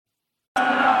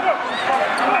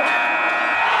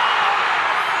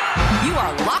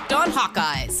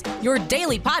your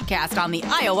daily podcast on the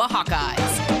Iowa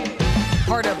Hawkeyes.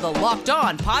 Part of the Locked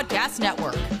On Podcast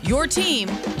Network, your team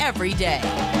every day.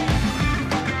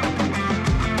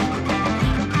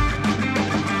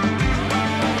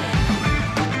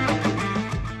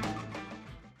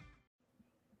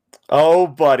 Oh,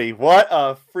 buddy, what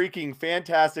a freaking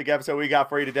fantastic episode we got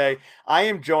for you today. I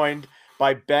am joined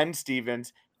by Ben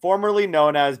Stevens, formerly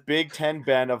known as Big Ten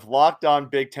Ben of Locked On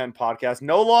Big Ten Podcast.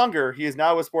 No longer, he is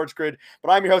now with Sports Grid, but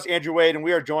I'm your host, Andrew Wade, and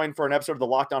we are joined for an episode of the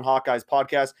Locked On Hawkeyes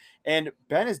podcast. And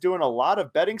Ben is doing a lot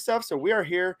of betting stuff, so we are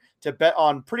here to bet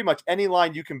on pretty much any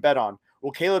line you can bet on.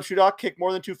 Will Caleb Shudock kick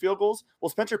more than 2 field goals? Will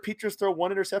Spencer Petras throw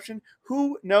 1 interception?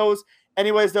 Who knows?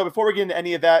 Anyways, though, before we get into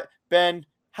any of that, Ben,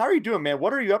 how are you doing, man?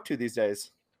 What are you up to these days?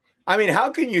 I mean, how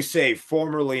can you say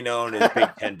formerly known as Big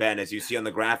Ten Ben, as you see on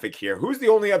the graphic here? Who's the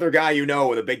only other guy you know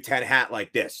with a Big Ten hat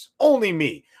like this? Only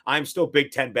me. I'm still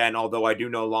Big Ten Ben, although I do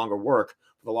no longer work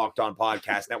for the Locked On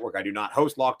Podcast Network. I do not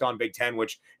host Locked On Big Ten,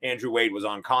 which Andrew Wade was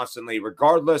on constantly.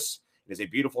 Regardless, it is a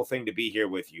beautiful thing to be here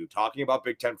with you, talking about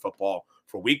Big Ten football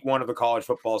for week 1 of the college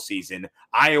football season.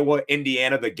 Iowa,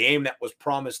 Indiana, the game that was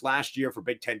promised last year for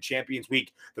Big Ten Champions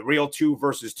Week, the real 2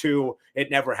 versus 2.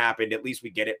 It never happened. At least we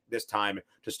get it this time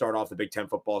to start off the Big Ten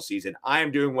football season. I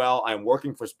am doing well. I'm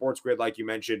working for Sports Grid, like you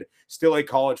mentioned, still a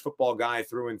college football guy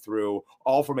through and through,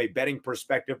 all from a betting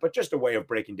perspective, but just a way of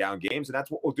breaking down games. And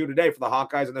that's what we'll do today for the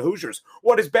Hawkeyes and the Hoosiers.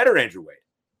 What is better, Andrew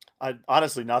Wade?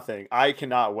 Honestly, nothing. I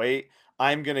cannot wait.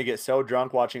 I'm going to get so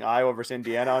drunk watching Iowa versus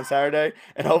Indiana on Saturday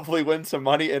and hopefully win some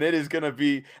money. And it is going to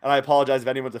be, and I apologize if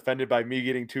anyone's offended by me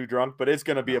getting too drunk, but it's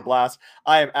going to be a blast.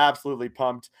 I am absolutely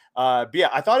pumped. But yeah,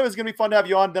 I thought it was going to be fun to have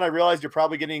you on. Then I realized you're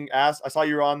probably getting asked. I saw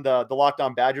you were on the Locked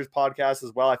On Badgers podcast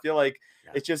as well. I feel like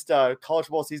it's just college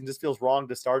football season just feels wrong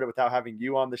to start it without having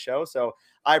you on the show. So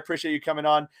I appreciate you coming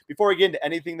on. Before we get into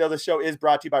anything, though, the show is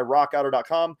brought to you by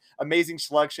RockAuto.com. Amazing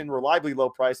selection, reliably low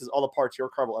prices, all the parts your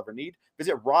car will ever need.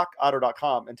 Visit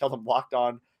RockAuto.com and tell them Locked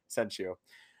On sent you.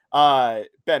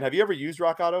 Ben, have you ever used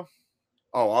Rock Auto?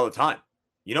 Oh, all the time.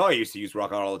 You know I used to use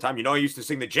Rock Auto all the time. You know I used to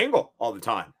sing the jingle all the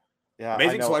time. Yeah,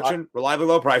 amazing selection, reliably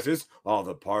low prices, all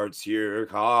the parts your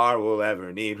car will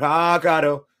ever need. Rock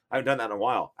Auto. I haven't done that in a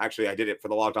while. Actually, I did it for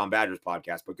the Locked On Badgers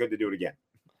podcast, but good to do it again.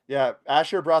 Yeah,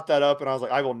 Asher brought that up, and I was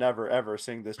like, I will never, ever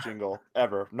sing this jingle,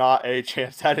 ever. Not a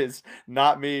chance. That is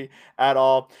not me at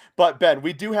all. But, Ben,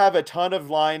 we do have a ton of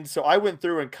lines, so I went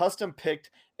through and custom picked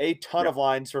a ton of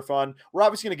lines for fun. We're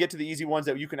obviously going to get to the easy ones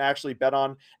that you can actually bet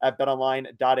on at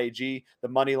betonline.ag, the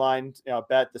money line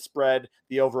bet, the spread,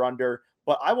 the over-under.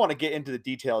 But I want to get into the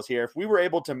details here. If we were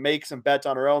able to make some bets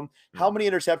on our own, how many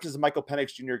interceptions is Michael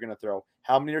Penix Jr. going to throw?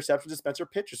 How many interceptions is Spencer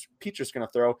Petras going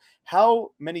to throw?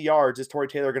 How many yards is Tory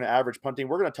Taylor going to average punting?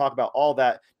 We're going to talk about all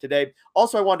that today.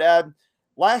 Also, I wanted to add,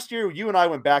 last year, you and I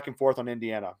went back and forth on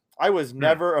Indiana. I was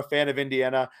never a fan of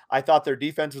Indiana. I thought their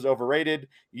defense was overrated.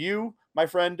 You, my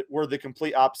friend, were the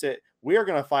complete opposite. We are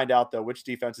going to find out, though, which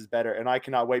defense is better, and I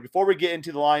cannot wait. Before we get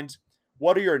into the lines,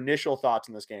 what are your initial thoughts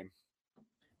on this game?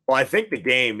 Well, I think the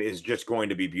game is just going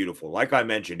to be beautiful. Like I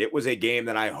mentioned, it was a game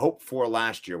that I hoped for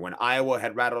last year when Iowa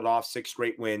had rattled off 6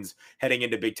 straight wins heading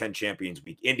into Big Ten Champions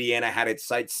Week. Indiana had its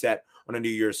sights set on a New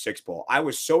Year's Six Bowl. I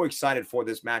was so excited for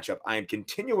this matchup. I am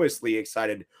continuously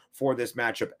excited for this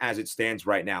matchup as it stands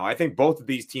right now. I think both of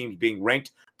these teams being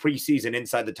ranked preseason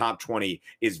inside the top 20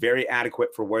 is very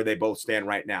adequate for where they both stand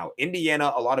right now.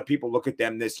 Indiana, a lot of people look at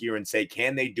them this year and say,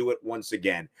 can they do it once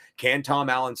again? Can Tom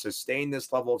Allen sustain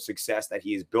this level of success that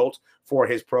he has built for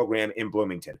his program in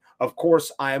Bloomington? Of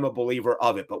course, I am a believer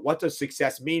of it, but what does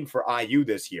success mean for IU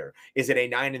this year? Is it a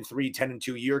 9-3,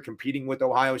 10-2 year competing with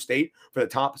Ohio State for the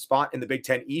top spot in the Big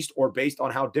Ten East, or based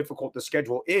on how difficult the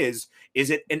schedule is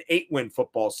it an 8-win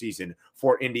football season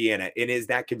for Indiana? And is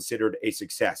that considered a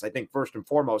success? I think first and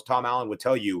foremost, Tom Allen would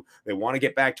tell you they want to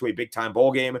get back to a big-time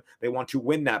bowl game. They want to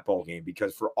win that bowl game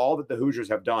because for all that the Hoosiers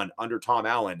have done under Tom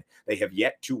Allen, they have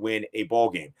yet to win a bowl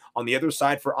game. On the other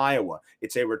side for Iowa,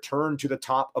 it's a return to the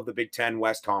top of the Big Ten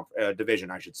West division,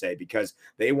 I should say, because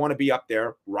they want to be up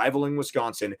there rivaling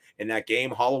Wisconsin in that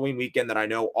game Halloween weekend that I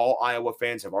know all Iowa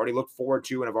fans have already looked forward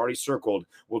to and have already circled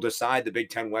will decide the Big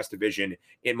Ten West division,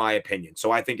 in my opinion.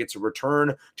 So I think it's a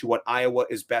return to what Iowa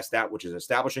is best at, which is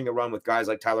establishing a run with guys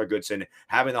like Tyler Goodson,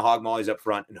 having the hog mollies up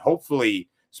front, and hopefully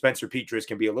Spencer Petras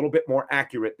can be a little bit more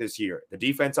accurate this year. The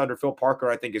defense under Phil Parker,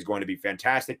 I think, is going to be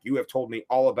fantastic. You have told me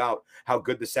all about how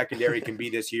good the secondary can be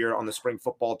this year on the spring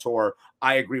football tour.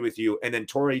 I agree with you. And then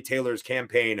Tory Taylor's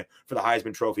campaign for the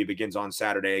Heisman Trophy begins on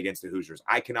Saturday against the Hoosiers.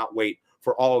 I cannot wait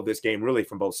for all of this game, really,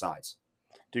 from both sides.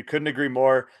 Dude, couldn't agree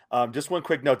more. Just one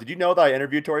quick note. Did you know that I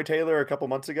interviewed Tory Taylor a couple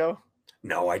months ago?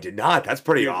 No, I did not. That's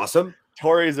pretty awesome.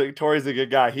 Tori's a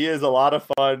good guy. He is a lot of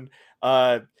fun.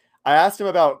 I asked him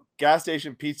about gas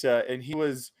station pizza, and he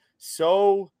was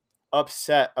so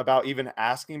upset about even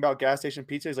asking about gas station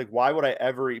pizza. He's like, why would I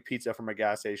ever eat pizza from a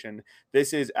gas station?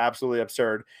 This is absolutely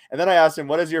absurd. And then I asked him,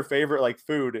 what is your favorite like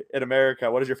food in America?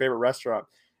 What is your favorite restaurant?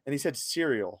 And he said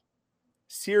cereal.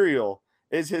 Cereal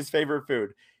is his favorite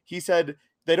food. He said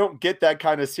they don't get that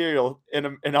kind of cereal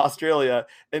in Australia.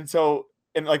 And so,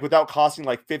 and like without costing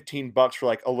like $15 for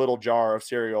like a little jar of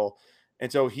cereal. And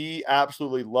so he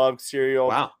absolutely loved cereal.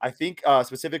 Wow. I think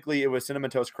specifically it was Cinnamon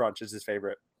Toast Crunch is his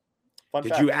favorite. Fun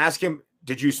Did fact. you ask him?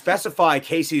 Did you specify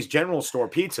Casey's General Store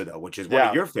pizza though, which is one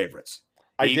of your favorites?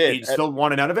 I did. He still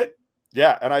wanted none of it.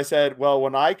 Yeah, and I said, well,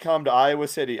 when I come to Iowa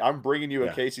City, I'm bringing you a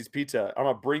Yeah. Casey's pizza. I'm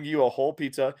gonna bring you a whole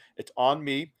pizza. It's on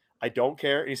me. I don't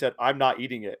care. And he said, I'm not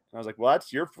eating it. And I was like, well,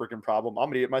 that's your freaking problem. I'm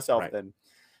gonna eat it myself then.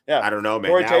 Yeah. I don't know,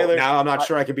 man. Tory Taylor, now I'm not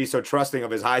sure I can be so trusting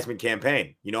of his Heisman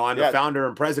campaign. You know, I'm the founder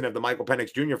and president of the Michael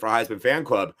Penix Jr. for Heisman Fan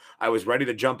Club. I was ready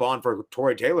to jump on for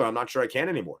Tory Taylor. I'm not sure I can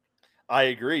anymore. I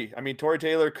agree. I mean, Tory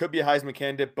Taylor could be a Heisman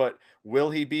candidate, but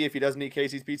will he be if he doesn't eat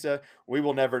Casey's pizza? We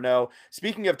will never know.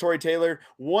 Speaking of Tory Taylor,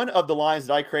 one of the lines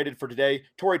that I created for today,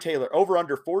 Tory Taylor, over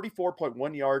under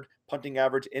 44.1 yard punting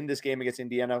average in this game against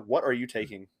Indiana. What are you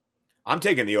taking? I'm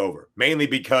taking the over, mainly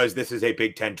because this is a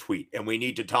Big Ten tweet, and we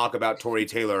need to talk about Tory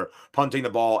Taylor punting the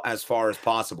ball as far as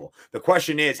possible. The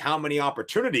question is, how many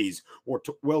opportunities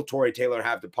will Tory Taylor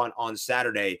have to punt on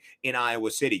Saturday in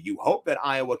Iowa City? You hope that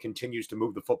Iowa continues to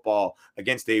move the football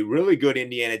against a really good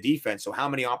Indiana defense, so how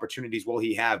many opportunities will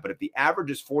he have? But if the average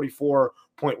is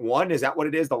 44.1, is that what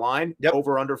it is, the line? Yep.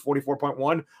 Over under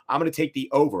 44.1, I'm going to take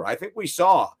the over. I think we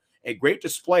saw a great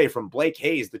display from Blake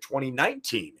Hayes, the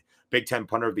 2019 Big Ten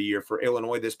punter of the year for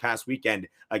Illinois this past weekend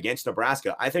against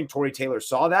Nebraska. I think Tory Taylor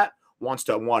saw that, wants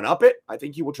to one-up it. I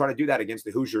think he will try to do that against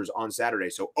the Hoosiers on Saturday.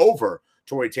 So over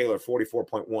Tory Taylor,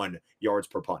 44.1 yards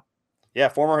per punt. Yeah,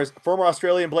 former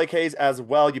Australian Blake Hayes as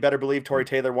well. You better believe Tory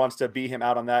Taylor wants to beat him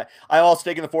out on that. I'm also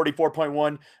taking the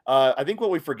 44.1. I think what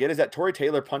we forget is that Tory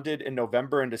Taylor punted in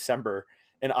November and December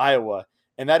in Iowa.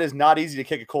 And that is not easy to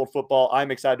kick a cold football.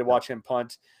 I'm excited to watch him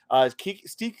punt.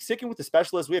 Sticking with the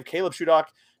specialists, we have Caleb Shudock,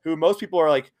 who most people are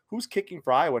like, who's kicking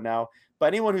for Iowa now? But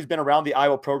anyone who's been around the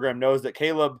Iowa program knows that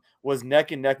Caleb was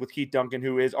neck and neck with Keith Duncan,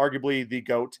 who is arguably the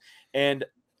GOAT. And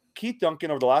Keith Duncan,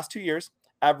 over the last 2 years,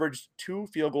 averaged 2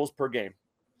 field goals per game.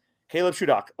 Caleb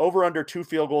Shudock, over under 2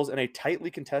 field goals in a tightly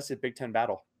contested Big Ten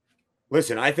battle.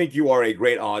 Listen, I think you are a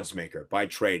great odds maker by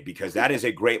trade because that is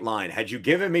a great line. Had you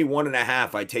given me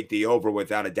 1.5, I'd take the over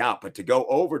without a doubt. But to go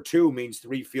over 2 means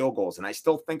 3 field goals. And I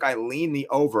still think I lean the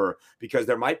over because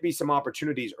there might be some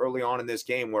opportunities early on in this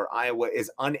game where Iowa is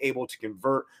unable to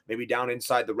convert, maybe down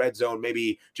inside the red zone,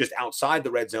 maybe just outside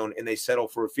the red zone, and they settle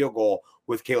for a field goal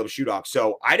with Caleb Shudock.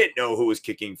 So I didn't know who was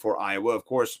kicking for Iowa. Of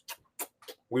course,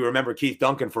 we remember Keith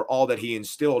Duncan for all that he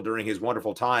instilled during his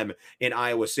wonderful time in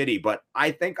Iowa City. But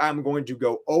I think I'm going to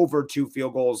go over 2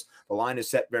 field goals. The line is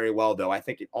set very well, though. I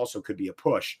think it also could be a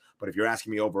push. But if you're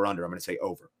asking me over or under, I'm going to say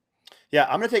over. Yeah,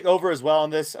 I'm going to take over as well on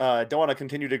this. Don't want to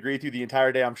continue to agree with you the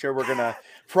entire day. I'm sure we're going to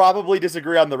probably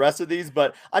disagree on the rest of these,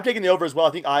 but I'm taking the over as well. I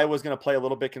think Iowa's going to play a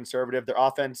little bit conservative. Their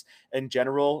offense in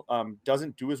general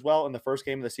doesn't do as well in the first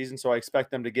game of the season, so I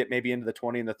expect them to get maybe into the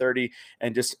 20 and the 30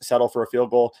 and just settle for a field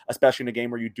goal, especially in a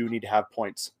game where you do need to have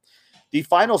points. The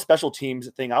final special teams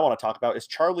thing I want to talk about is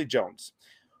Charlie Jones.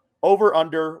 Over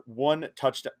under 1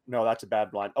 touchdown. No, that's a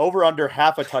bad line. Over under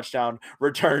half a touchdown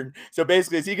return. So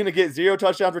basically, is he going to get 0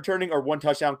 touchdowns returning or 1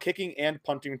 touchdown kicking and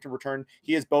punting to return?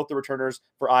 He is both the returners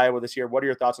for Iowa this year. What are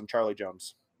your thoughts on Charlie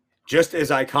Jones? Just as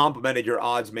I complimented your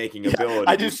odds-making ability,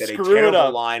 I just you said a screw it terrible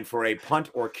up. line for a punt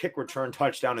or kick return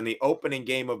touchdown in the opening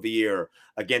game of the year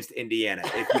against Indiana.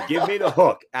 If you give me the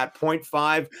hook at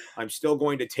 0.5, I'm still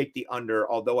going to take the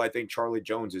under, although I think Charlie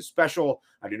Jones is special.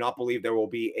 I do not believe there will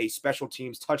be a special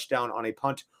teams touchdown on a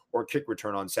punt or kick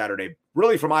return on Saturday,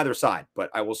 really from either side, but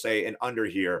I will say an under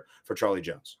here for Charlie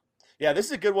Jones. Yeah, this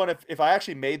is a good one. If I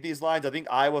actually made these lines, I think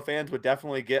Iowa fans would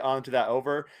definitely get onto that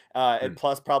over and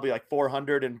plus probably like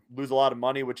 400 and lose a lot of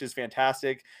money, which is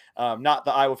fantastic. Not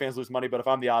the Iowa fans lose money, but if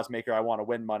I'm the odds maker, I want to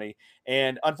win money.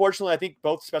 And unfortunately, I think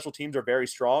both special teams are very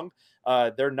strong.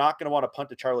 They're not going to want to punt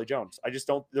to Charlie Jones. I just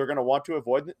don't. They're going to want to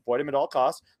avoid him at all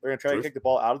costs. They're going to try to kick the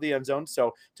ball out of the end zone.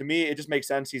 So to me, it just makes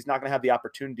sense. He's not going to have the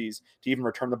opportunities to even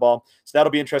return the ball. So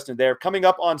that'll be interesting there. Coming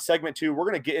up on segment 2, we're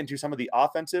going to get into some of the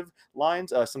offensive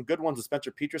lines, some good ones with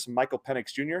Spencer Petras and Michael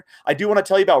Penix Jr. I do want to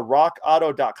tell you about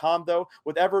RockAuto.com though.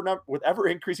 With ever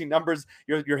increasing numbers,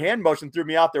 your hand motion threw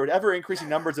me out there. With ever increasing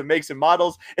numbers of makes and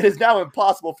models, it is now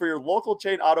impossible for your local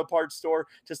chain auto parts store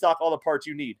to stock all the parts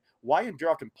you need. Why endure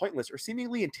often pointless or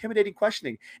seemingly intimidating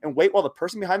questioning and wait while the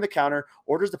person behind the counter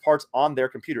orders the parts on their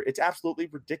computer. It's absolutely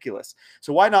ridiculous.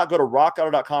 So why not go to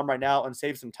rockauto.com right now and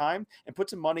save some time and put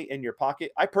some money in your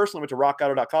pocket? I personally went to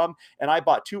rockauto.com and I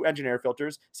bought 2 engine air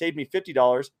filters, saved me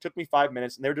 $50, took me 5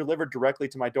 minutes, and they were delivered directly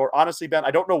to my door. Honestly, Ben,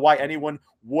 I don't know why anyone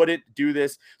wouldn't do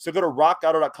this. So go to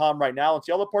rockauto.com right now and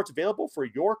see all the parts available for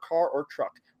your car or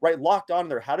truck. Right, locked on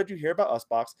there. How did you hear about us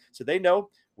box? So they know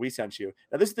we sent you.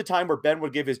 Now, this is the time where Ben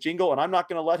would give his jingle, and I'm not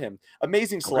going to let him.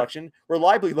 Amazing selection,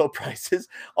 reliably low prices,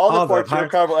 all the parts your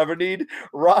car will ever need.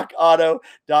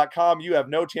 RockAuto.com. You have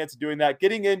no chance of doing that.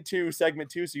 Getting into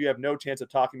segment 2, so you have no chance of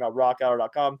talking about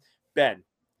RockAuto.com. Ben,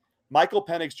 Michael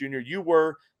Penix Jr., you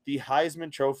were the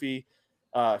Heisman Trophy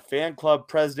fan club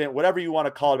president, whatever you want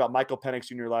to call it, about Michael Penix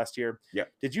Jr. last year. Yeah.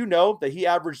 Did you know that he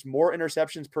averaged more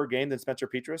interceptions per game than Spencer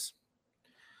Petras?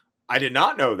 I did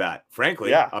not know that,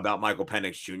 frankly, about Michael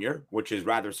Penix Jr., which is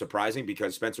rather surprising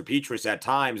because Spencer Petras at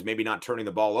times maybe not turning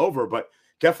the ball over, but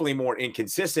definitely more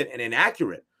inconsistent and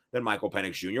inaccurate than Michael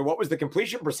Penix Jr. What was the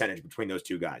completion percentage between those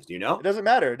two guys? Do you know? It doesn't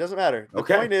matter. It doesn't matter. The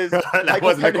point is that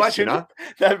wasn't the question, Jr.,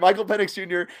 that Michael Penix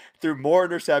Jr. threw more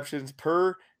interceptions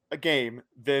per a game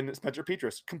than Spencer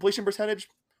Petras. Completion percentage,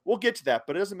 we'll get to that,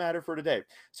 but it doesn't matter for today.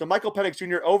 So Michael Penix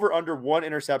Jr. over under 1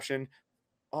 interception.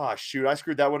 Oh, shoot. I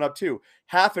screwed that one up too.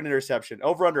 Half an interception.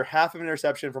 Over under half of an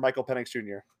interception for Michael Penix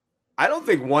Jr. I don't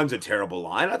think 1's a terrible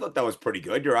line. I thought that was pretty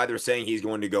good. You're either saying he's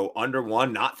going to go under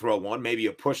 1, not throw 1, maybe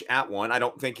a push at 1. I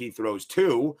don't think he throws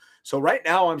 2. So right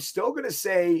now I'm still going to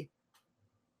say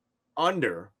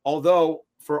under, although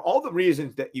for all the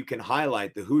reasons that you can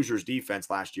highlight the Hoosiers defense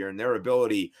last year and their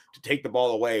ability to take the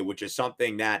ball away, which is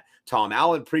something that Tom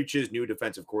Allen preaches, new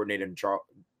defensive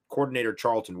coordinator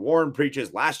Charlton Warren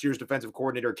preaches, last year's defensive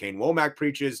coordinator Kane Womack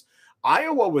preaches.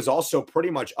 Iowa was also pretty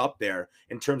much up there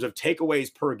in terms of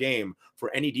takeaways per game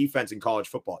for any defense in college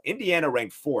football. Indiana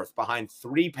ranked 4th behind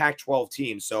 3 Pac-12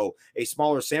 teams, so a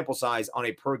smaller sample size on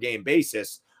a per game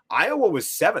basis. Iowa was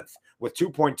 7th with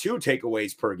 2.2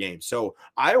 takeaways per game. So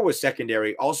Iowa's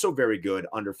secondary also very good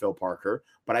under Phil Parker,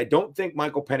 but I don't think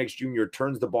Michael Penix Jr.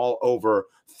 turns the ball over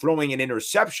throwing an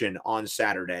interception on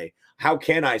Saturday. How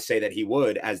can I say that he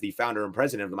would as the founder and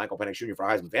president of the Michael Penix Jr. for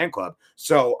Heisman Fan Club?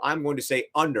 So I'm going to say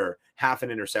under half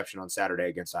an interception on Saturday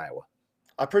against Iowa.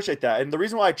 I appreciate that. And the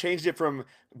reason why I changed it from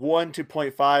 1 to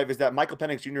 0.5 is that Michael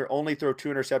Penix Jr. only threw 2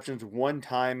 interceptions 1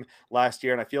 time last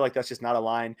year. And I feel like that's just not a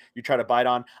line you try to bite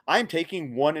on. I'm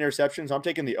taking 1 interception, so I'm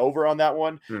taking the over on that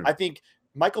one. I think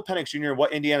Michael Penix Jr.,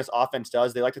 what Indiana's offense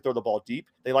does, they like to throw the ball deep.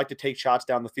 They like to take shots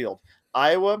down the field.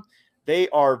 Iowa, they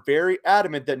are very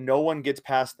adamant that no one gets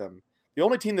past them. The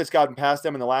only team that's gotten past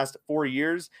them in the last 4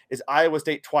 years is Iowa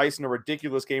State twice in a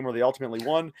ridiculous game where they ultimately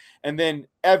won, and then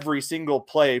every single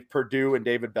play, Purdue and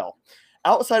David Bell.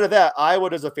 Outside of that, Iowa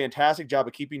does a fantastic job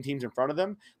of keeping teams in front of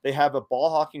them. They have a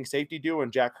ball-hawking safety duo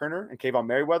in Jack Herner and Kayvon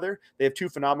Merriweather. They have 2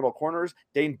 phenomenal corners,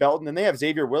 Dane Belton, and they have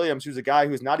Xavier Williams, who's a guy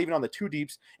who's not even on the 2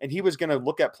 deeps, and he was going to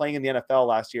look at playing in the NFL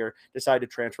last year, decided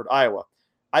to transfer to Iowa.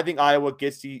 I think Iowa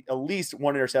gets at least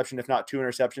 1 interception, if not 2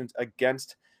 interceptions,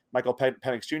 against Michael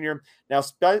Penix Jr. Now,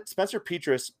 Spencer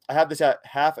Petras, I have this at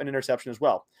half an interception as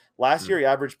well. Last year, he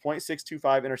averaged 0.625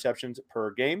 interceptions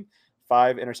per game,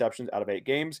 5 interceptions out of 8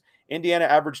 games. Indiana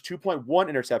averaged 2.1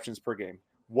 interceptions per game.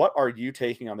 What are you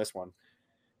taking on this one?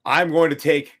 I'm going to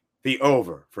take the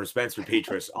over for Spencer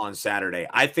Petras on Saturday.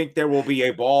 I think there will be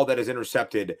a ball that is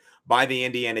intercepted by the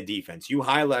Indiana defense. You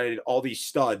highlighted all these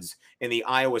studs in the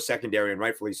Iowa secondary, and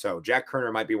rightfully so. Jack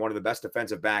Herner might be one of the best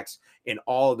defensive backs in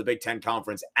all of the Big Ten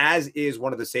Conference, as is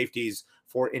one of the safeties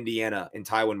for Indiana in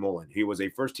Tywin Mullen. He was a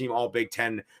first-team All-Big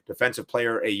Ten defensive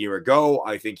player a year ago.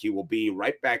 I think he will be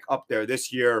right back up there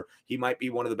this year. He might be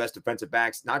one of the best defensive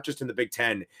backs, not just in the Big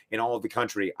Ten, in all of the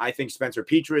country. I think Spencer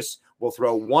Petras will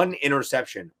throw 1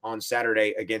 interception on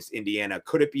Saturday against Indiana.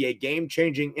 Could it be a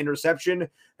game-changing interception?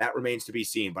 That remains to be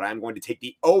seen, but I'm going to take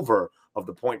the over of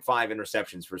the 0.5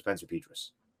 interceptions for Spencer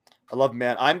Petras. I love,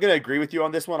 man. I'm going to agree with you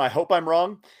on this one. I hope I'm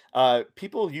wrong.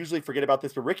 People usually forget about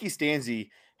this, but Ricky Stanzi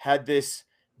had this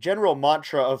general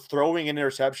mantra of throwing an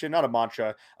interception, not a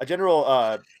mantra, a general,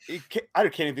 I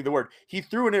can't even think of the word. He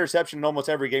threw an interception in almost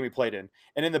every game he played in.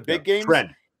 And in the big games,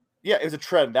 trend. Yeah, it was a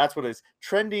trend. That's what it is.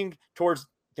 Trending towards,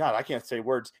 God, I can't say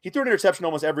words. He threw an interception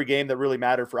almost every game that really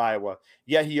mattered for Iowa.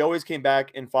 Yet he always came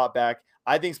back and fought back.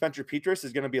 I think Spencer Petras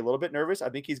is going to be a little bit nervous. I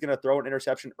think he's going to throw an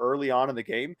interception early on in the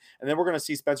game. And then we're going to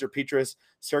see Spencer Petras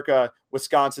circa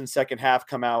Wisconsin second half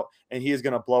come out, and he is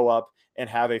going to blow up and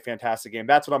have a fantastic game.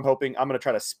 That's what I'm hoping. I'm going to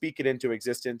try to speak it into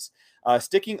existence.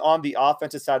 Sticking on the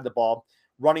offensive side of the ball,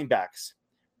 running backs.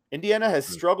 Indiana has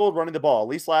struggled running the ball. At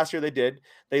least last year they did.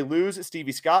 They lose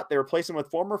Stevie Scott. They replace him with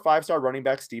former 5-star running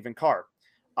back Stephen Carr.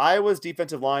 Iowa's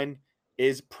defensive line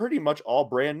is pretty much all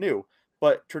brand new,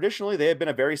 but traditionally they have been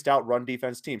a very stout run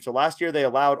defense team. So last year they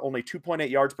allowed only 2.8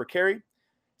 yards per carry.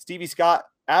 Stevie Scott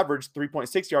averaged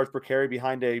 3.6 yards per carry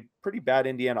behind a pretty bad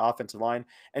Indiana offensive line,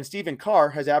 and Stephen Carr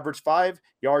has averaged 5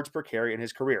 yards per carry in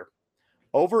his career.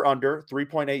 Over under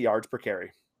 3.8 yards per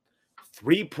carry.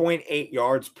 3.8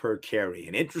 yards per carry.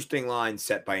 An interesting line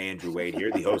set by Andrew Wade here,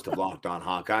 the host of Locked On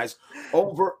Hawkeyes.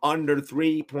 Over under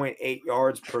 3.8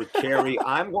 yards per carry.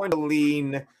 I'm going to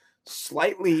lean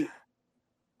slightly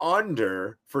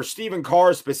under for Stephen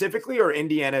Carr specifically, or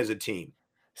Indiana as a team.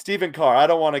 Stephen Carr. I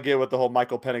don't want to get with the whole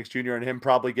Michael Penix Jr. and him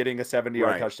probably getting a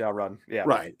 70-yard Right. touchdown run. Yeah.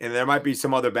 Right. And there might be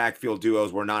some other backfield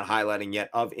duos we're not highlighting yet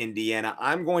of Indiana.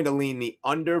 I'm going to lean the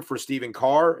under for Stephen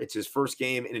Carr. It's his first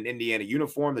game in an Indiana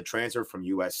uniform, the transfer from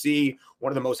USC,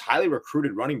 one of the most highly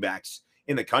recruited running backs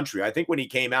in the country. I think when he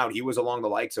came out, he was along the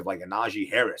likes of like a Najee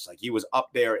Harris. Like he was up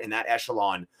there in that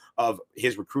echelon of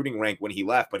his recruiting rank when he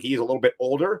left, but he is a little bit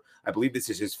older. I believe this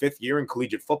is his 5th year in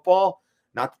collegiate football.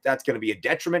 Not that that's going to be a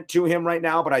detriment to him right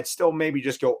now, but I'd still maybe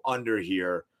just go under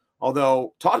here.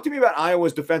 Although, talk to me about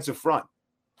Iowa's defensive front.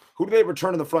 Who do they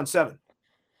return in the front 7?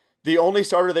 The only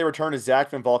starter they return is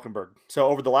Zach Van Valkenburg. So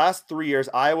over the last 3 years,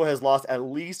 Iowa has lost at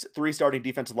least 3 starting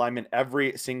defensive linemen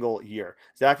every single year.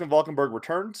 Zach Van Valkenburg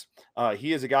returns.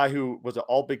 He is a guy who was an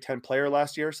all Big Ten player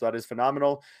last year, so that is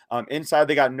phenomenal. Inside,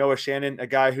 they got Noah Shannon, a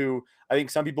guy who I think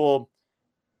some people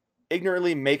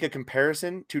ignorantly make a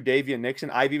comparison to Davian Nixon.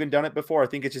 I've even done it before. I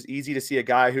think it's just easy to see a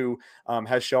guy who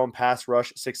has shown pass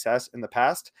rush success in the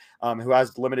past, who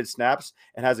has limited snaps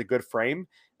and has a good frame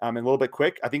and a little bit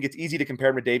quick. I think it's easy to compare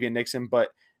him to Davian Nixon,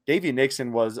 but Davian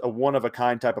Nixon was a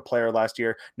one-of-a-kind type of player last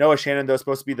year. Noah Shannon, though, is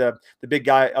supposed to be the big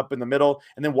guy up in the middle.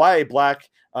 And then Y.A. Black,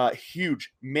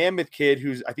 huge, mammoth kid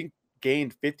who's, I think,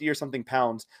 gained 50 or something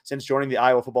pounds since joining the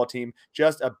Iowa football team.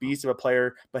 Just a beast of a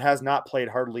player, but has not played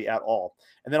hardly at all.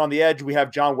 And then on the edge, we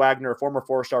have John Wagner, a former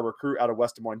 4-star recruit out of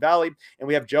West Des Moines Valley. And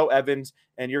we have Joe Evans,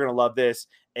 and you're going to love this,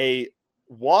 a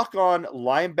walk-on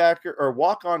linebacker or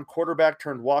walk-on quarterback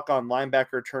turned walk-on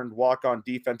linebacker turned walk-on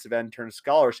defensive end turned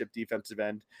scholarship defensive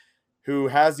end, who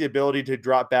has the ability to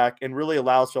drop back and really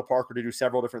allows Phil Parker to do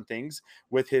several different things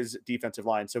with his defensive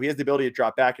line. So he has the ability to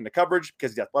drop back into coverage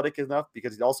because he's athletic enough,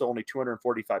 because he's also only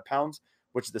 245 pounds,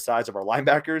 which is the size of our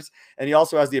linebackers. And he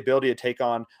also has the ability to take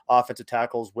on offensive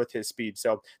tackles with his speed.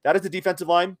 So that is the defensive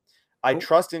line. I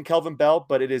trust in Kelvin Bell,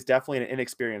 but it is definitely an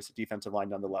inexperienced defensive line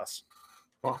nonetheless.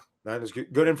 Well, that is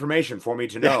good information for me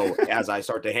to know as I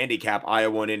start to handicap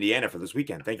Iowa and Indiana for this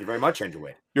weekend. Thank you very much, Andrew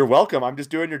Wade. You're welcome. I'm just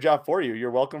doing your job for you.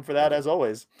 You're welcome for that, as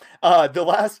always. The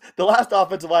last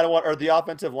offensive line the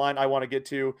offensive line I want to get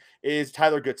to is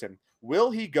Tyler Goodson. Will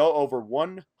he go over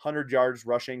 100 yards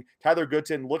rushing? Tyler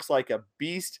Goodson looks like a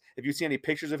beast. If you see any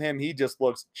pictures of him, he just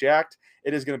looks jacked.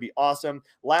 It is going to be awesome.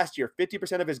 Last year,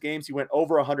 50% of his games, he went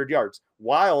over 100 yards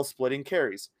while splitting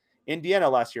carries. Indiana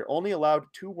last year only allowed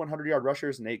 2 100-yard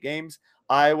rushers in 8 games.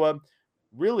 Iowa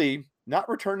really not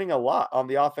returning a lot on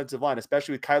the offensive line,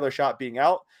 especially with Kyler Schott being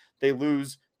out. They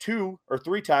lose 2 or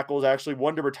 3 tackles, actually,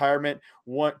 1 to retirement,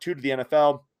 2 to the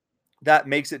NFL. That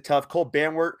makes it tough. Cole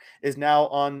Banwert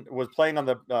was playing on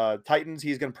the Titans.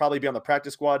 He's going to probably be on the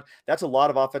practice squad. That's a lot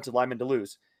of offensive linemen to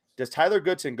lose. Does Tyler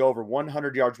Goodson go over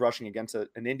 100 yards rushing against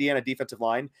an Indiana defensive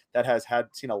line that has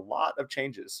seen a lot of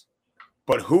changes?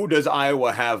 But who does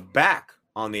Iowa have back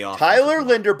on the offense? Tyler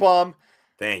Linderbaum.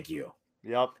 Thank you.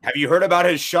 Yep. Have you heard about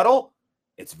his shuttle?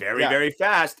 It's very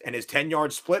fast. And his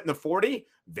 10-yard split in the 40,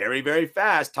 very, very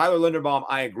fast. Tyler Linderbaum,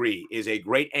 I agree, is a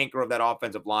great anchor of that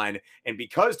offensive line. And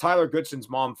because Tyler Goodson's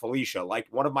mom, Felicia,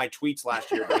 liked one of my tweets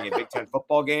last year during a Big Ten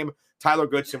football game, Tyler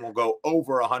Goodson will go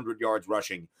over 100 yards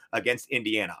rushing against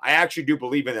Indiana. I actually do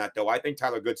believe in that, though. I think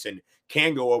Tyler Goodson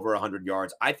can go over 100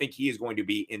 yards. I think he is going to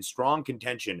be in strong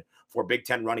contention for Big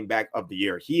Ten running back of the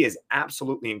year. He is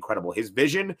absolutely incredible. His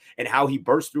vision and how he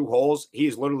bursts through holes, he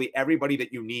is literally everybody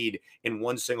that you need in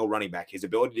one single running back. His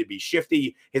ability to be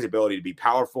shifty, his ability to be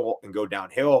powerful and go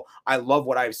downhill. I love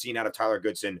what I've seen out of Tyler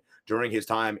Goodson during his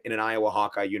time in an Iowa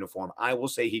Hawkeye uniform. I will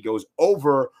say he goes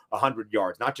over 100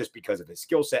 yards, not just because of his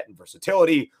skill set and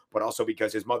versatility, but also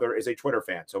because his mother is a Twitter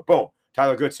fan. So boom,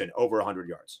 Tyler Goodson over 100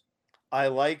 yards. I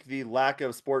like the lack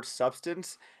of sports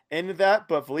substance in that,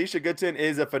 but Felicia Goodson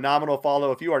is a phenomenal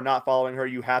follow. If you are not following her,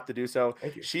 you have to do so.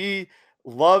 Thank you. She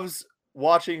loves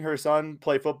watching her son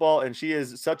play football, and she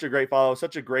is such a great follow,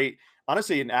 such a great,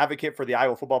 honestly, an advocate for the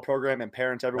Iowa football program and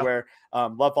parents everywhere.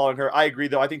 Love following her. I agree,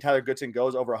 though. I think Tyler Goodson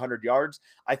goes over 100 yards.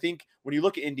 I think when you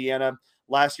look at Indiana,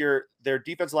 last year, their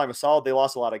defensive line was solid. They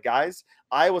lost a lot of guys.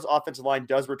 Iowa's offensive line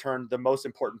does return the most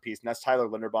important piece, and that's Tyler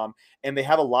Linderbaum. And they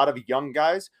have a lot of young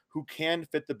guys who can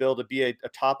fit the bill to be a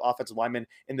top offensive lineman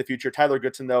in the future. Tyler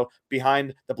Goodson, though,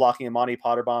 behind the blocking of Monty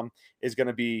Potterbaum, is going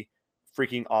to be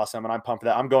freaking awesome, and I'm pumped for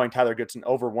that. I'm going Tyler Goodson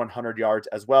over 100 yards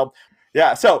as well.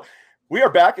 Yeah, so we are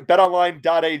back at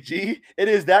betonline.ag. It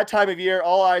is that time of year.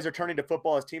 All eyes are turning to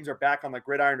football as teams are back on the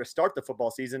gridiron to start the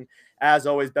football season. As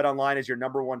always, BetOnline is your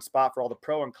number one spot for all the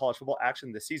pro and college football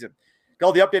action this season. Get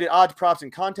all the updated odds, props,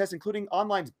 and contests, including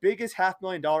online's biggest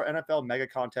 $500,000 NFL mega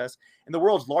contest and the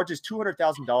world's largest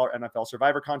 $200,000 NFL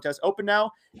Survivor contest. Open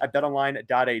now at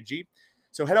betonline.ag.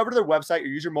 So head over to their website or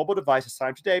use your mobile device to sign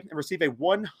up today and receive a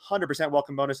 100%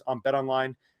 welcome bonus on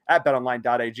BetOnline at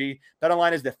betonline.ag.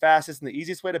 BetOnline is the fastest and the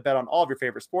easiest way to bet on all of your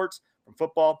favorite sports, from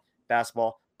football,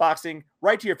 basketball, boxing,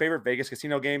 right to your favorite Vegas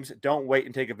casino games. Don't wait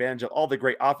and take advantage of all the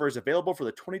great offers available for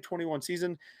the 2021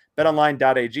 season.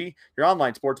 BetOnline.ag, your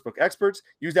online sportsbook experts.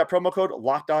 Use that promo code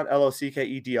LOCKEDON,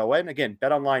 LOCKEDON. Again,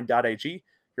 BetOnline.ag,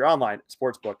 your online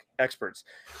sportsbook experts.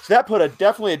 So that put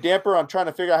definitely a damper on trying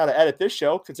to figure out how to edit this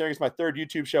show, considering it's my third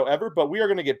YouTube show ever. But we are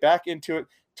going to get back into it,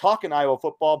 talking Iowa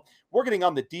football. We're getting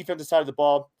on the defensive side of the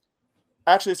ball.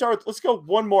 Actually, let's go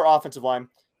one more offensive line.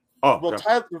 Will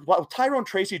Tyrone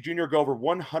Tracy Jr. go over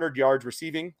 100 yards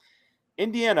receiving?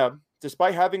 Indiana,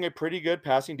 despite having a pretty good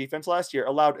passing defense last year,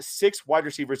 allowed 6 wide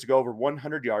receivers to go over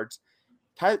 100 yards.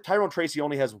 Tyrone Tracy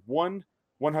only has one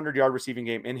 100-yard receiving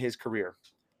game in his career.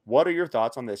 What are your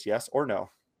thoughts on this, yes or no?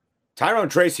 Tyrone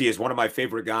Tracy is one of my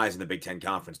favorite guys in the Big Ten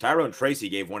Conference. Tyrone Tracy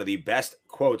gave one of the best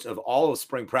quotes of all of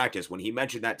spring practice when he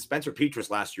mentioned that Spencer Petras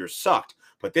last year sucked,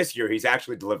 but this year he's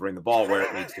actually delivering the ball where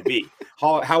it needs to be.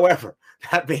 However,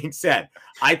 that being said,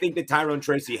 I think that Tyrone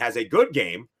Tracy has a good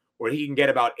game where he can get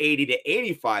about 80 to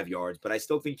 85 yards, but I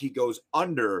still think he goes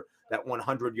under that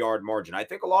 100-yard margin. I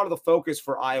think a lot of the focus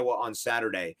for Iowa on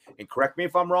Saturday, and correct me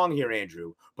if I'm wrong here,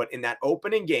 Andrew, but in that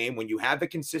opening game, when you have the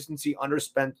consistency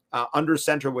under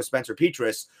center with Spencer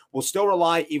Petras, will still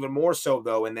rely even more so,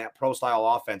 though, in that pro-style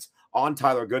offense on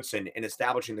Tyler Goodson in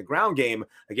establishing the ground game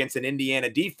against an Indiana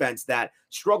defense that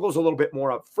struggles a little bit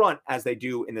more up front as they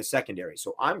do in the secondary.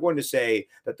 So I'm going to say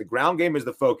that the ground game is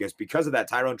the focus. Because of that,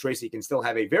 Tyrone Tracy can still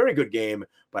have a very good game,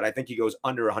 but I think he goes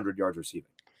under 100 yards receiving.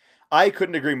 I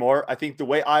couldn't agree more. I think the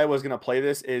way Iowa's going to play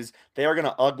this is they are going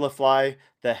to uglify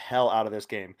the hell out of this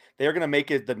game. They are going to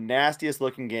make it the nastiest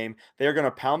looking game. They are going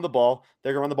to pound the ball.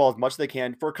 They're going to run the ball as much as they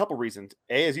can for a couple reasons.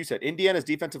 A, as you said, Indiana's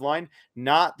defensive line,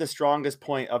 not the strongest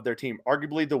point of their team,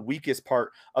 arguably the weakest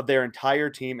part of their entire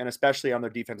team, and especially on their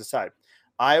defensive side.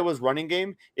 Iowa's running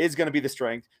game is going to be the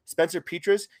strength. Spencer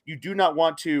Petras, you do not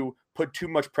want to put too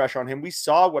much pressure on him. We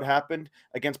saw what happened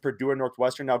against Purdue and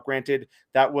Northwestern. Now, granted,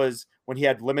 that was when he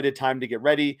had limited time to get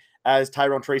ready. As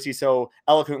Tyrone Tracy so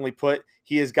eloquently put,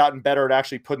 he has gotten better at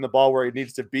actually putting the ball where he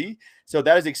needs to be. So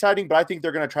that is exciting, but I think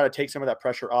they're going to try to take some of that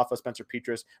pressure off of Spencer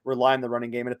Petras, rely on the running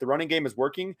game. And if the running game is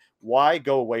working, why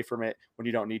go away from it when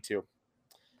you don't need to?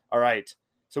 All right.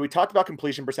 So we talked about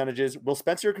completion percentages. Will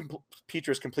Spencer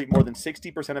Petras complete more than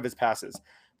 60% of his passes?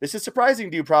 This is surprising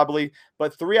to you probably,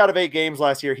 but 3 out of 8 games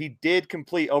last year, he did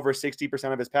complete over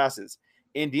 60% of his passes.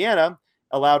 Indiana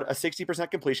allowed a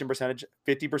 60% completion percentage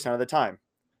 50% of the time.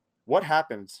 What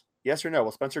happens? Yes or no?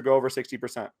 Will Spencer go over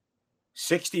 60%?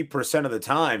 60% of the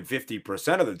time,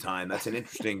 50% of the time. That's an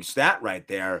interesting stat right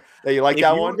there. Yeah, you like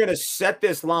that one? If you're going to set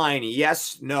this line,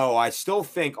 yes, no. I still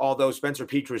think, although Spencer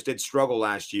Petras did struggle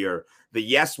last year, the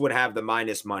yes would have the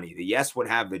minus money. The yes would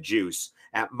have the juice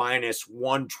at minus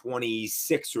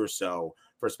 126 or so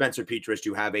for Spencer Petras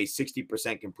to have a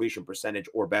 60% completion percentage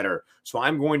or better. So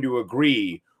I'm going to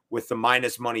agree with the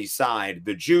minus money side,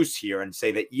 the juice here, and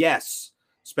say that yes,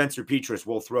 Spencer Petras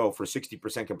will throw for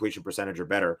 60% completion percentage or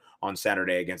better on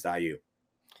Saturday against IU.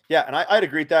 Yeah, and I'd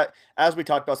agree with that. As we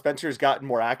talked about, Spencer's gotten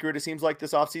more accurate, it seems like,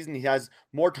 this offseason. He has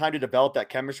more time to develop that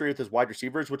chemistry with his wide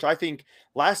receivers, which I think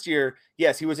last year,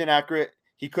 yes, he was inaccurate.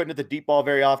 He couldn't hit the deep ball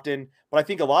very often. But I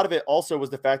think a lot of it also was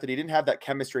the fact that he didn't have that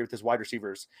chemistry with his wide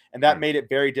receivers. And that made it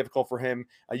very difficult for him.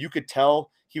 You could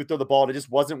tell he would throw the ball, and it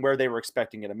just wasn't where they were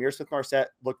expecting it. Ihmir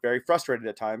Smith-Marsette looked very frustrated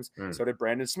at times. So did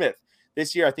Brandon Smith.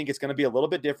 This year, I think it's going to be a little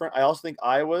bit different. I also think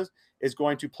Iowa is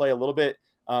going to play a little bit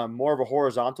more of a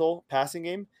horizontal passing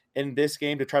game in this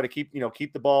game to try to keep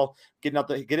the ball getting out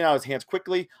of his hands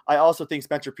quickly. I also think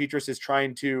Spencer Petras is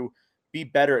trying to be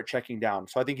better at checking down.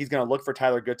 So I think he's going to look for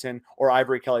Tyler Goodson or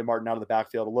Ivory Kelly-Martin out of the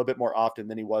backfield a little bit more often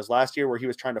than he was last year, where he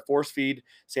was trying to force feed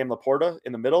Sam Laporta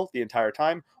in the middle the entire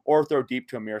time or throw deep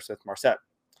to Ihmir Smith-Marsette.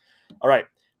 All right.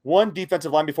 One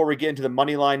defensive line before we get into the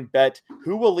money line bet.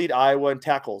 Who will lead Iowa in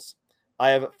tackles? I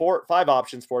have 5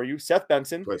 options for you. Seth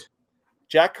Benson, Please.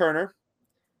 Jack Kerner,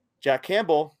 Jack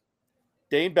Campbell,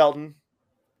 Dane Belton,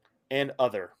 and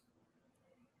other.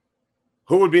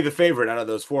 Who would be the favorite out of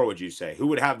those four, would you say? Who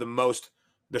would have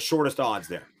the shortest odds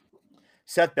there?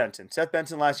 Seth Benson. Seth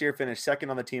Benson last year finished second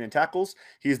on the team in tackles.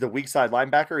 He's the weak side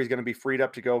linebacker. He's going to be freed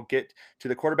up to go get to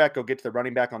the quarterback, go get to the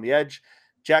running back on the edge.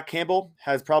 Jack Campbell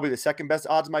has probably the second best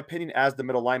odds, in my opinion, as the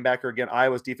middle linebacker. Again,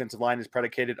 Iowa's defensive line is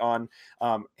predicated on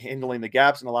handling the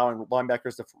gaps and allowing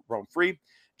linebackers to roam free.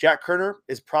 Jack Kerner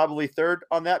is probably third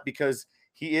on that because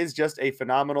he is just a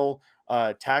phenomenal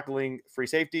tackling free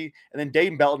safety. And then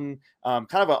Dane Belton, kind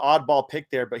of an oddball pick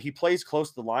there, but he plays close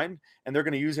to the line, and they're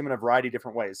going to use him in a variety of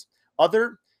different ways.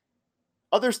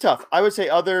 Other's tough. I would say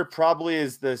other probably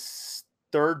is the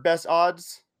third best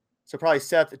odds. So probably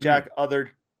Seth, Jack,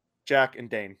 other, Jack, and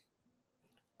Dane.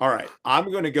 All right.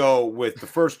 I'm going to go with the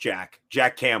first Jack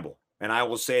Campbell. And I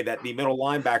will say that the middle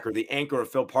linebacker, the anchor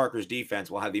of Phil Parker's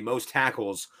defense, will have the most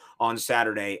tackles on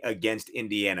Saturday against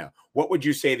Indiana. What would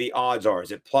you say the odds are?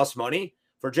 Is it plus money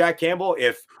for Jack Campbell?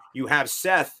 If you have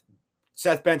Seth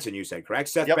Benson, you said, correct?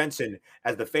 Seth Benson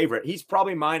as the favorite. He's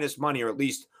probably minus money, or at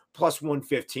least plus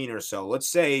 115 or so. Let's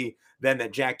say then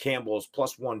that Jack Campbell is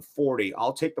plus 140.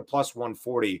 I'll take the plus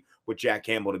 140 with Jack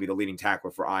Campbell to be the leading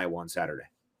tackler for Iowa on Saturday.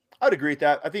 I'd agree with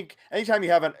that. I think anytime you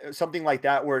have something like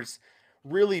that where it's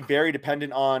really very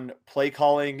dependent on play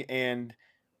calling and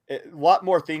a lot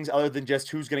more things other than just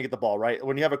who's going to get the ball, right?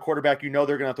 When you have a quarterback, you know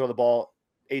they're going to throw the ball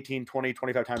 18, 20,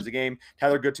 25 times a game.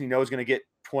 Tyler Goodson, you know, is going to get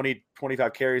 20,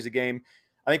 25 carries a game.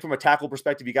 I think from a tackle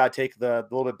perspective, you got to take the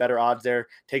little bit better odds there.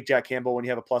 Take Jack Campbell when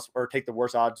you have a plus, or take the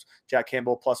worse odds. Jack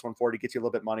Campbell plus 140 gets you a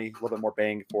little bit money, a little bit more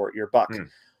bang for your buck.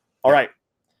 All right.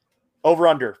 Over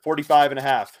under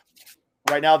 45.5.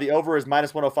 Right now, the over is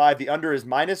minus 105. The under is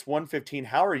minus 115.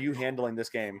 How are you handling this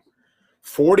game?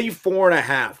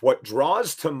 44.5. What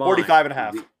draws to mind?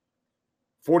 45.5.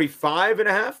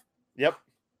 45.5? Yep.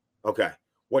 Okay.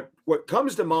 What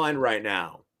comes to mind right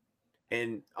now,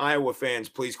 and Iowa fans,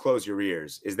 please close your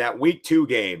ears, is that week 2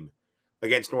 game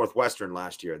against Northwestern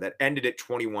last year that ended at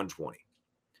 21-20.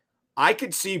 I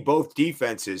could see both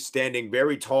defenses standing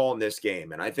very tall in this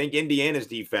game, and I think Indiana's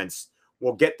defense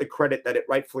will get the credit that it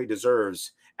rightfully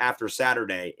deserves after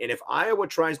Saturday. And if Iowa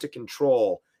tries to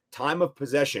control time of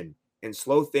possession and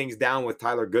slow things down with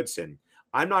Tyler Goodson,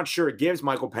 I'm not sure it gives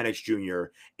Michael Penix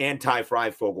Jr. and Ty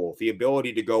Freifogel the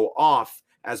ability to go off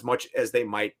as much as they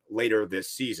might later this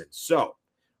season. So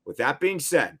with that being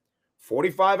said,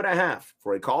 45.5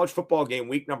 for a college football game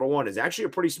week number 1 is actually a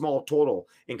pretty small total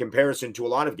in comparison to a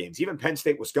lot of games. Even Penn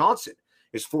State, Wisconsin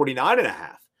is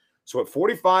 49.5. So at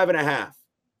 45.5,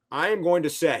 I am going to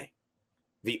say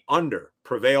the under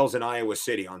prevails in Iowa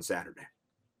City on Saturday.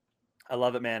 I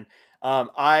love it, man.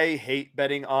 I hate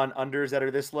betting on unders that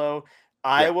are this low.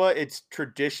 Iowa, it's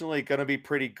traditionally going to be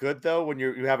pretty good, though, when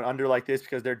you have an under like this,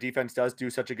 because their defense does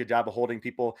do such a good job of holding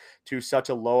people to such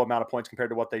a low amount of points compared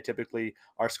to what they typically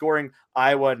are scoring.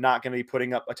 Iowa not going to be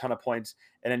putting up a ton of points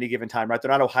at any given time, right?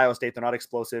 They're not Ohio State. They're not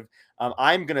explosive.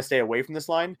 I'm going to stay away from this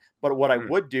line, but what I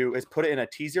would do is put it in a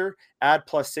teaser, add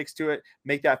 +6 to it,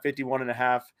 make that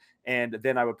 51.5, and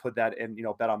then I would put that in,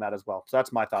 bet on that as well. So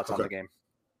that's my thoughts on the game.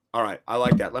 All right. I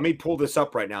like that. Let me pull this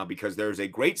up right now because there's a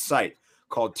great site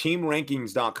called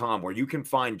teamrankings.com where you can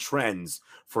find trends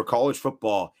for college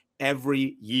football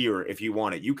every year if you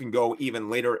want it. You can go even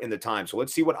later in the time. So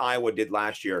let's see what Iowa did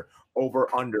last year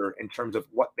over under in terms of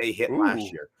what they hit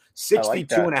last year.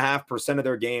 62.5% of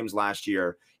their games last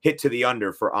year hit to the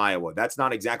under for Iowa. That's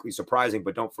not exactly surprising,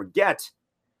 but don't forget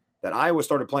that Iowa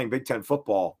started playing Big Ten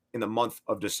football in the month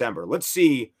of December. Let's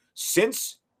see,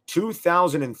 since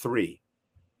 2003,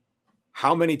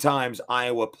 how many times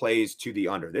Iowa plays to the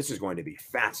under. This is going to be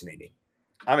fascinating.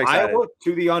 I'm excited. Iowa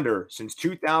to the under since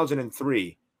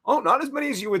 2003. Oh, not as many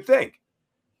as you would think.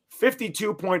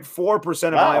 52.4%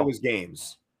 of Iowa's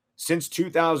games since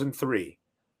 2003.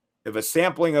 If a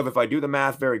sampling of, if I do the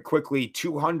math very quickly,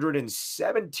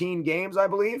 217 games, I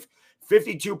believe,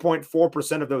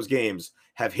 52.4% of those games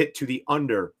have hit to the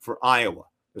under for Iowa.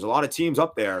 There's a lot of teams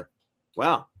up there.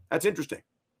 Wow, that's interesting.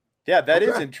 Yeah, that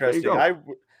is interesting.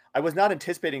 I was not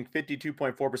anticipating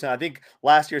 52.4%. I think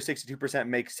last year 62%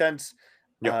 makes sense.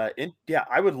 Yep.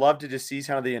 I would love to just see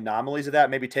some of the anomalies of that.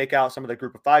 Maybe take out some of the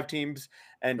group of 5 teams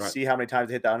and see how many times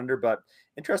they hit that under. But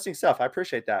interesting stuff. I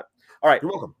appreciate that. All right.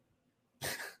 You're welcome.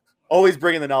 Always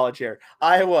bringing the knowledge here.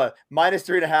 Iowa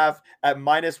 -3.5 at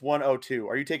 -102.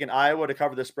 Are you taking Iowa to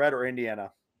cover the spread or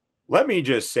Indiana? Let me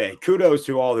just say kudos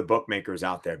to all the bookmakers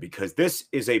out there because this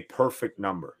is a perfect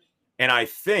number. And I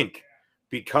think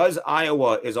because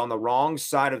Iowa is on the wrong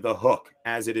side of the hook,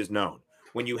 as it is known,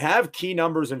 when you have key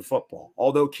numbers in football,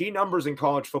 although key numbers in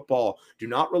college football do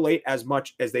not relate as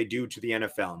much as they do to the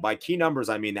NFL. And by key numbers,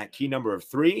 I mean that key number of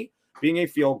 3 being a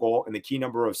field goal and the key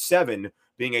number of 7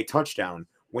 being a touchdown.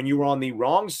 When you are on the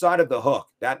wrong side of the hook,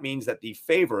 that means that the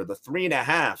favor, the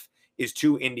 3.5, is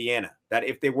to Indiana. That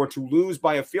if they were to lose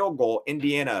by a field goal,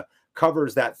 Indiana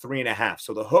covers that 3.5.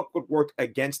 So the hook would work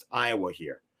against Iowa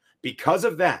here. Because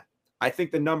of that, I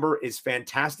think the number is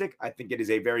fantastic. I think it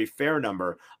is a very fair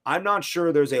number. I'm not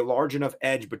sure there's a large enough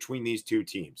edge between these two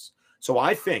teams. So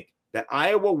I think that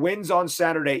Iowa wins on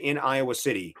Saturday in Iowa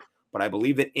City, but I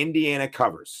believe that Indiana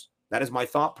covers. That is my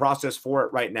thought process for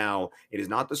it right now. It is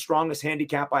not the strongest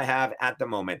handicap I have at the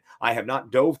moment. I have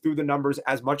not dove through the numbers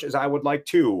as much as I would like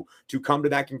to come to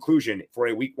that conclusion for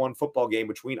a week 1 football game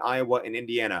between Iowa and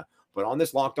Indiana. But on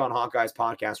this Locked On Hawkeyes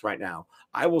podcast right now,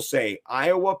 I will say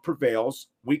Iowa prevails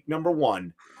week number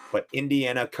 1, but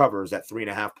Indiana covers that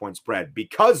 3.5-point spread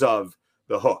because of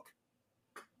the hook.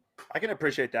 I can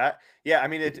appreciate that. Yeah, I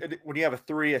mean, when you have a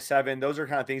 3, a 7, those are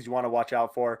kind of things you want to watch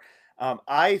out for.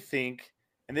 I think,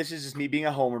 and this is just me being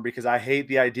a homer because I hate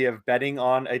the idea of betting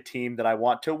on a team that I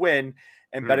want to win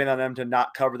and betting on them to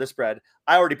not cover the spread.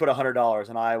 I already put $100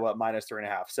 on Iowa minus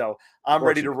 3.5, so I'm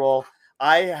ready to roll.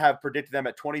 I have predicted them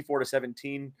at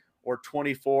 24-17 or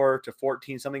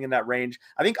 24-14, something in that range.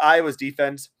 I think Iowa's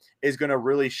defense is going to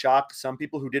really shock some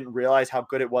people who didn't realize how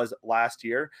good it was last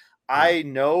year. I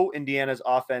know Indiana's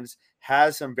offense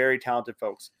has some very talented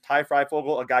folks. Ty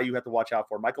Freifogel, a guy you have to watch out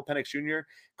for. Michael Penix Jr.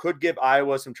 could give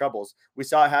Iowa some troubles. We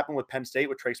saw it happen with Penn State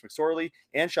with Trace McSorley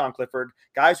and Sean Clifford.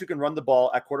 Guys who can run the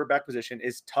ball at quarterback position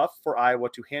is tough for Iowa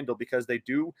to handle because they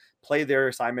do play their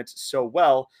assignments so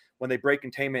well. When they break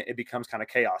containment, it becomes kind of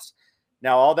chaos.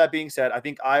 Now, all that being said, I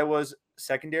think Iowa's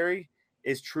secondary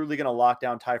is truly going to lock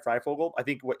down Ty Freifogel. I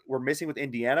think what we're missing with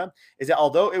Indiana is that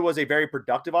although it was a very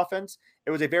productive offense,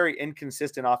 it was a very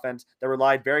inconsistent offense that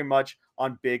relied very much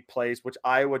on big plays, which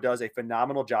Iowa does a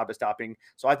phenomenal job at stopping.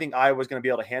 So I think Iowa's going to be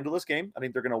able to handle this game. I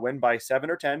think they're going to win by 7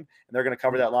 or 10, and they're going to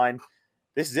cover that line.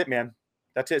 This is it, man.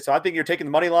 That's it. So I think you're taking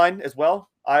the money line as well.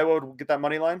 Iowa would get that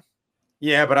money line.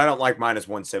 Yeah, but I don't like minus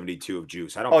 172 of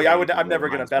juice. I don't. Oh yeah, I'm never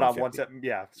going to bet on 170.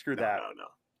 Yeah, screw that. No.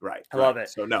 Right. I love it.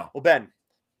 So no. Well, Ben,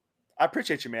 I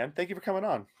appreciate you, man. Thank you for coming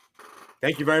on.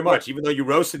 Thank you very much. Even though you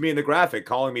roasted me in the graphic,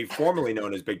 calling me formerly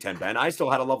known as Big Ten Ben, I still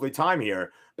had a lovely time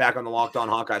here back on the Locked On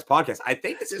Hawkeyes podcast. I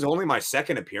think this is only my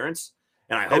second appearance,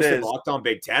 and I hosted Locked On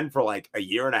Big Ten for like a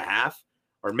year and a half.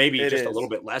 Or maybe just a little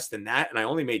bit less than that. And I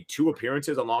only made 2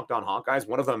 appearances on Locked On Hawkeyes.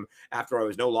 One of them after I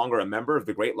was no longer a member of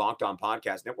the great Locked On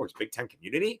Podcast Network's Big Ten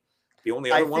community. The only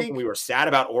other one when we were sad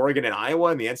about Oregon and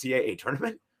Iowa in the NCAA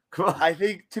tournament. Come on. I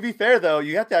think, to be fair, though,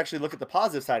 you have to actually look at the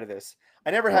positive side of this.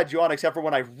 I never had you on except for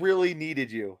when I really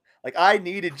needed you. Like, I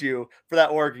needed you for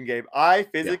that Oregon game. I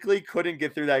physically couldn't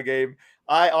get through that game.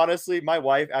 I honestly, my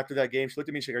wife, after that game, she looked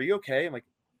at me and she's like, "Are you okay?" I'm like,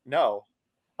 "No,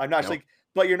 I'm not." She's like,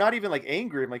 "But you're not even like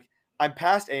angry." I'm like, "I'm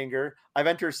past anger. I've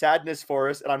entered sadness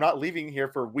forest, and I'm not leaving here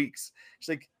for weeks." She's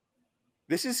like,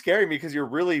 "This is scaring me because you're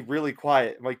really, really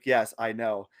quiet." I'm like, "Yes, I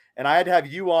know." And I had to have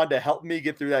you on to help me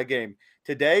get through that game.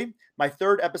 Today, my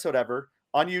 3rd episode ever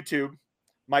on YouTube.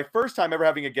 My first time ever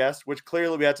having a guest, which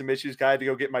clearly we had some issues. I had to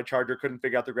go get my charger, couldn't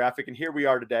figure out the graphic, and here we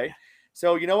are today.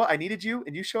 So you know what? I needed you,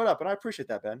 and you showed up, and I appreciate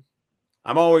that, Ben.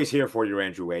 I'm always here for you,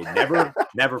 Andrew Wade.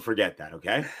 Never forget that,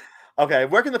 okay? Okay,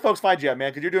 where can the folks find you at,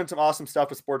 man? Because you're doing some awesome stuff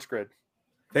with Sports Grid.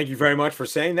 Thank you very much for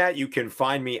saying that. You can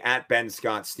find me at Ben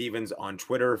Scott Stevens on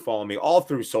Twitter. Follow me all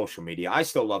through social media. I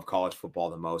still love college football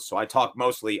the most, so I talk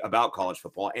mostly about college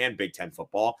football and Big Ten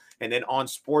football. And then on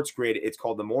Sports Grid, it's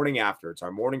called The Morning After. It's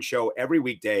our morning show every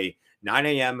weekday, 9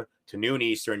 a.m. to noon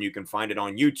Eastern. You can find it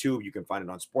on YouTube. You can find it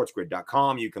on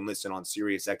sportsgrid.com. You can listen on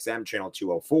SiriusXM channel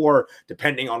 204.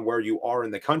 Depending on where you are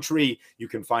in the country, you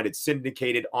can find it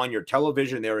syndicated on your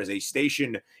television. There is a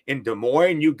station in Des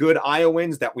Moines, you good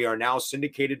Iowans, that we are now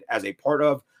syndicated as a part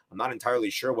of. I'm not entirely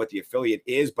sure what the affiliate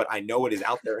is, but I know it is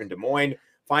out there in Des Moines.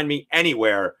 Find me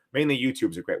anywhere. Mainly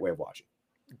YouTube's a great way of watching.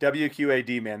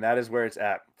 WQAD, man. That is where it's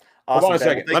at. Awesome. Hold on a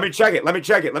second. Let me check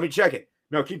it.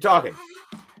 No, keep talking.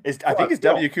 I think it's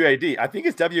WQAD.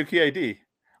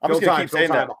 I'm just going to keep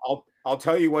saying that. I'll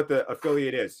tell you what the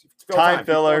affiliate is. Time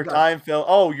fill.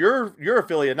 Oh, your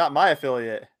affiliate, not my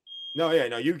affiliate. No.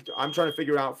 I'm trying to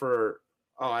figure out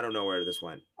I don't know where this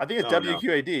went. I think it's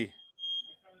WQAD. No.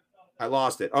 I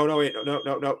lost it. Oh, no, wait.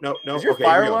 No. Is your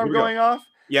fire alarm going off?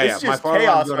 Yeah. It's just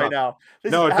chaos right now.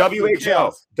 No,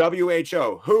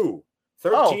 WHO. Who?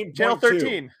 13. Channel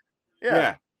 13.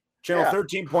 Yeah. Channel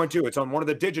 13.2. It's on one of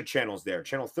the digit channels there.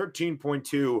 Channel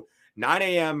 13.2, 9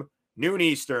 a.m., noon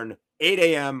Eastern, 8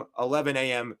 a.m., 11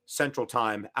 a.m. Central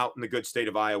Time out in the good state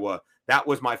of Iowa. That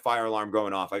was my fire alarm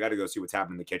going off. I got to go see what's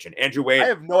happening in the kitchen. Andrew Wade. I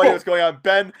have no idea what's going on.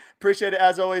 Ben, appreciate it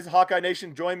as always. Hawkeye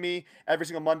Nation, join me every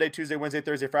single Monday, Tuesday, Wednesday,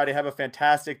 Thursday, Friday. Have a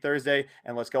fantastic Thursday,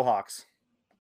 and let's go Hawks.